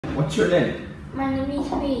What's your name? My name is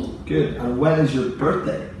Huy. Good. And when is your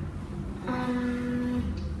birthday?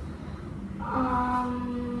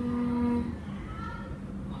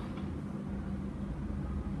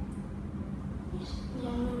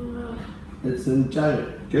 It's in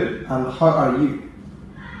January. Good. And how are you?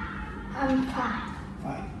 I'm fine.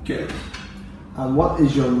 Fine. Good. And what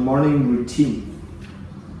is your morning routine?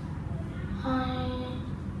 I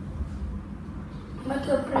make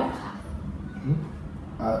a breakfast.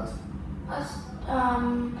 At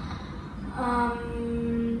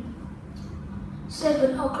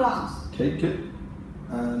 7 o'clock. Okay, good.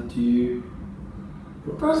 And do you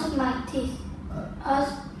Brush my teeth at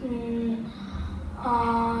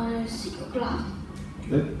 6 o'clock.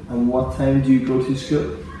 Good. And what time do you go to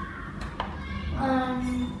school? I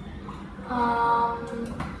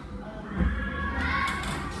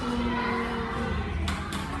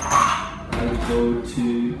go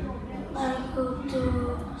to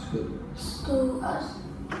school at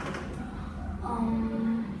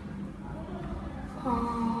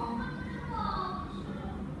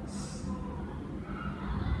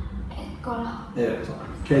 8 o'clock. Yeah.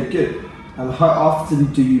 Okay, good. And how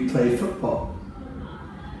often do you play football?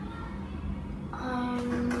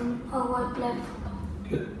 Always play football.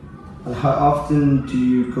 Good. And how often do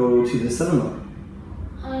you go to the cinema?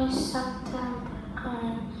 I sometimes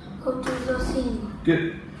go to the cinema.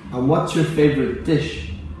 Good. And what's your favorite dish?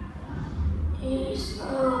 It's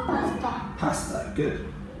pasta. Pasta. Good.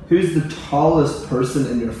 Who's the tallest person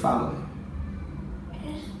in your family?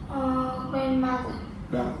 It's grandmother.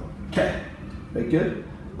 Grandma. Okay. Very good.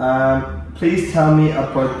 Please tell me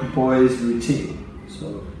about the boy's routine.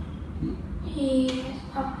 So. He is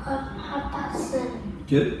up at 7:30.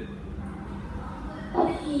 Good.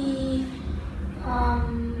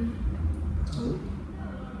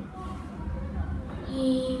 He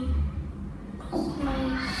puts my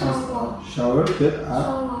Shower. Good.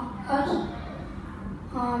 shower at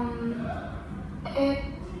 8.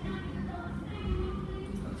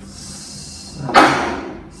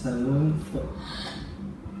 7 4.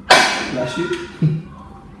 Bless you.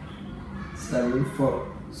 7 4.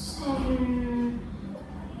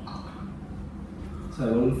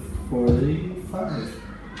 7:45.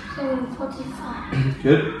 7:45.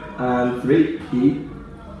 Good. And 3. He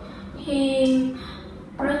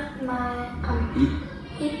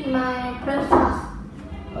eat my breakfast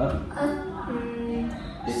at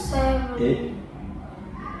 7. 8.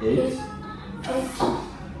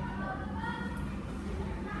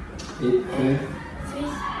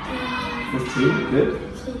 15. Good.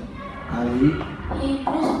 And He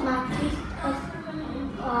brush my teeth at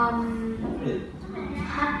 8.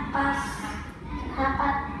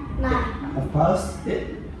 9:30. 8:30.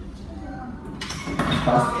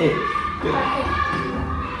 8:30. Good.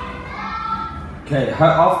 Okay.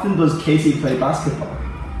 How often does Katie play basketball?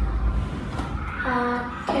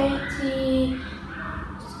 Katie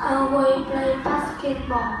always play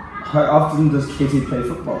basketball. How often does Katie play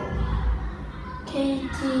football?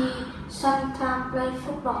 Katie sometimes play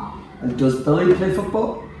football. And does Billy play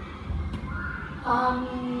football?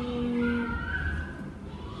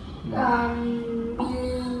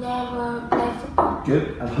 Billy never play football. Good.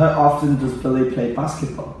 And how often does Billy play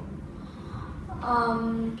basketball?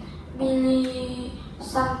 Billy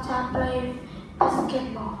sometimes play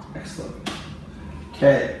basketball. Excellent.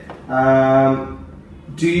 Okay.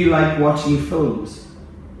 Do you like watching films?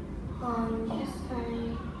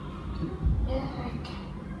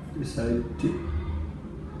 Yes, I can.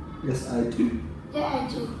 Yes, I do. Yeah, I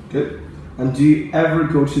do. Good. And do you ever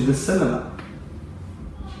go to the cinema?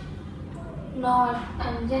 No,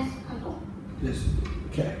 yes, I do. Yes.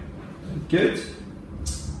 Okay. Good.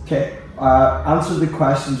 Okay. Answer the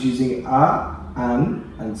questions using a, an,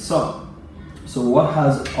 and some. So what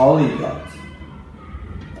has Ollie got?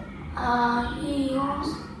 He has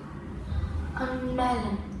a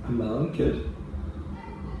melon. A melon. Good.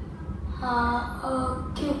 A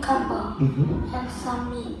cucumber and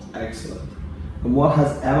some meat. Excellent. And what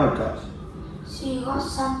has Emma got? She got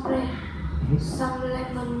some bread, some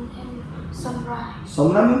lemon and some rice.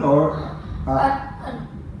 Some lemon or a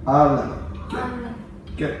lemon?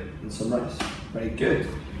 Good. Good. And some rice. Very good.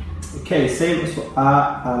 Okay, same as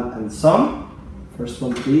and some. First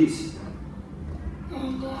one, please.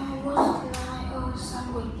 And was like a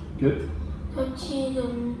sandwich. Good. The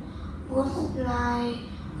children was like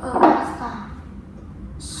a pasta.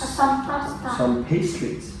 Some pasta. Some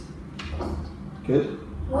pastries. Good.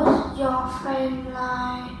 Was your friend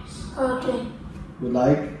like a drink? We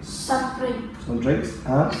like Some drink. some drinks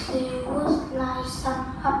and She was like some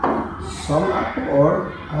apple. some apple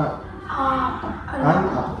or an An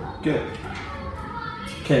apple. Good.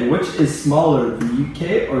 Okay, which is smaller, the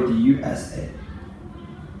UK or the USA?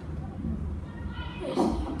 It's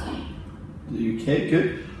okay. The UK, good.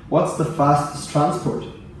 What's the fastest transport?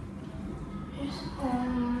 It's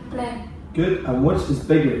plane. Good. And which is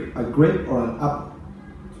bigger, a grape or an apple?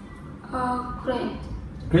 Great.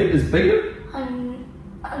 Grape is bigger? And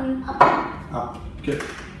apple. Apple, good.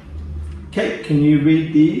 Okay, can you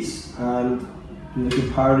read these and in the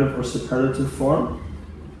comparative or superlative form?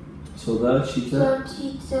 So the cheetah. The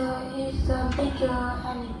cheetah is the bigger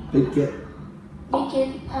animal. Biggest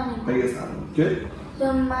animal. biggest animal. Good.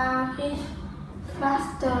 The mouse is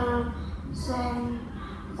faster than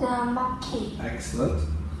the monkey. Excellent.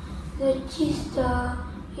 The cheetah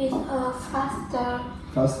is a fastest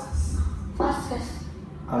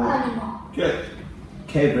animal. Good.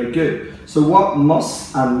 Okay, very good. So what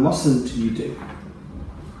must and mustn't you do?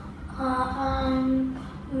 I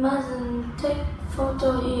mustn't take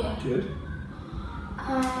photo here. Good.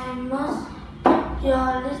 I must put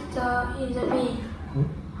your litter in the bin.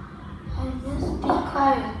 I must be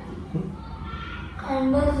quiet. I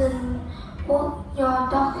mustn't walk your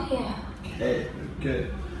dog here. Okay, very good.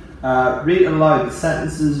 Read aloud the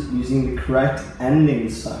sentences using the correct ending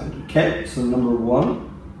sound. Okay, so number 1.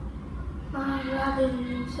 My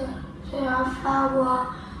garden is a flower,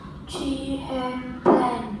 tree and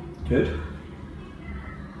plant. Good.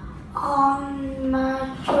 On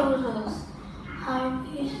my shoulders, I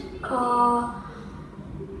is a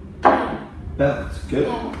belt. Belt. Good.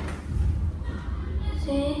 Yeah. This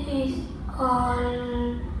is a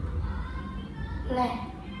lamp.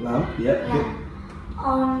 Lamp. Yep. Good.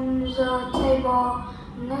 On the table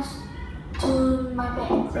next to my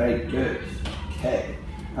bed. Very good. Okay.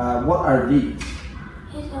 What are these?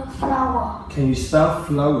 It's a flower. Can you spell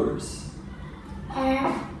flowers?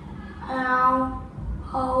 F-L-O-N.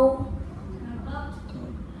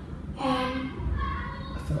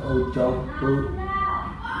 F-O-W.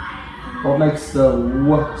 What makes the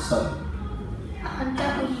W sound?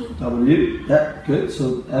 W. W. Yeah, good.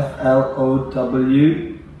 So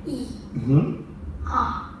F-L-O-W. E.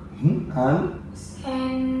 R.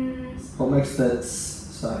 And what makes the S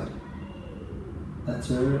sound?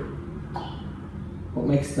 Letter. What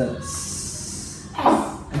makes the S?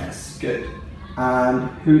 S. Good. And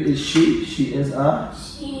who is she? She is a?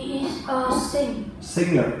 She is a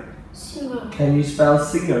singer. Singer. Can you spell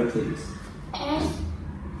singer, please?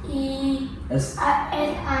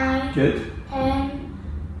 S-I. Good.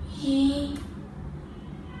 N-G.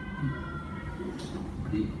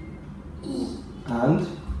 E. And?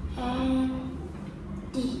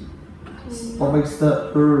 D. What makes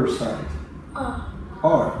the sound?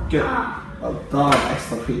 R. Good. Well done.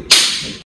 Excellent.